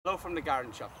Hello from the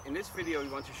garden shop. In this video we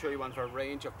want to show you one of our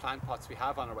range of plant pots we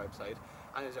have on our website,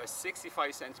 and it's our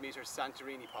 65 centimeter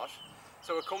Santorini pot.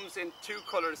 So it comes in two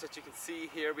colours that you can see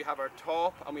here. We have our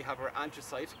taupe and we have our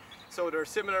anthracite. So they're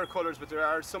similar colours, but there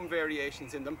are some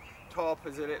variations in them. Taupe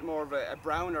is a little more of a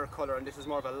browner colour and this is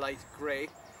more of a light grey,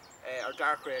 or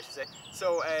dark grey I should say.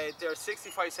 So they're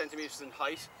 65 centimetres in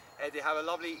height. They have a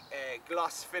lovely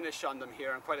gloss finish on them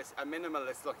here and quite a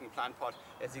minimalist looking plant pot.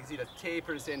 As you can see, that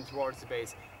tapers in towards the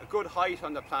base. A good height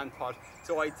on the plant pot,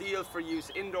 so ideal for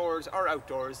use indoors or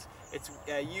outdoors. It's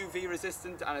UV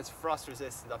resistant and it's frost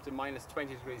resistant up to minus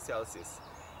 20 degrees Celsius.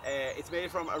 It's made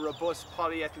from a robust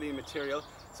polyethylene material,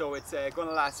 so it's going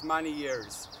to last many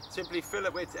years. Simply fill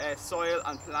it with soil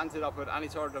and plant it up with any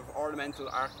sort of ornamental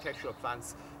architectural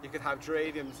plants. You could have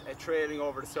geraniums trailing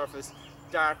over the surface.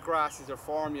 Dark grasses or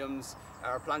phormiums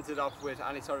are planted up with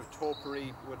any sort of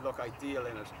topiary would look ideal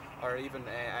in it, or even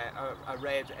a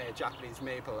red Japanese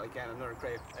maple, again another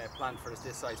great plant for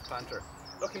this size planter.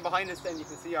 Looking behind us then you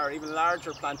can see our even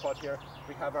larger plant pot here.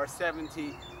 We have our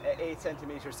 78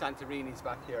 centimeter Santorinis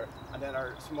back here, and then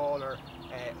our smaller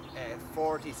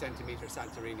 40 centimeter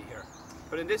Santorini here.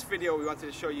 But in this video we wanted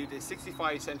to show you the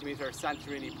 65 centimeter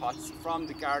Santorini pots from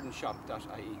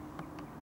thegardenshop.ie.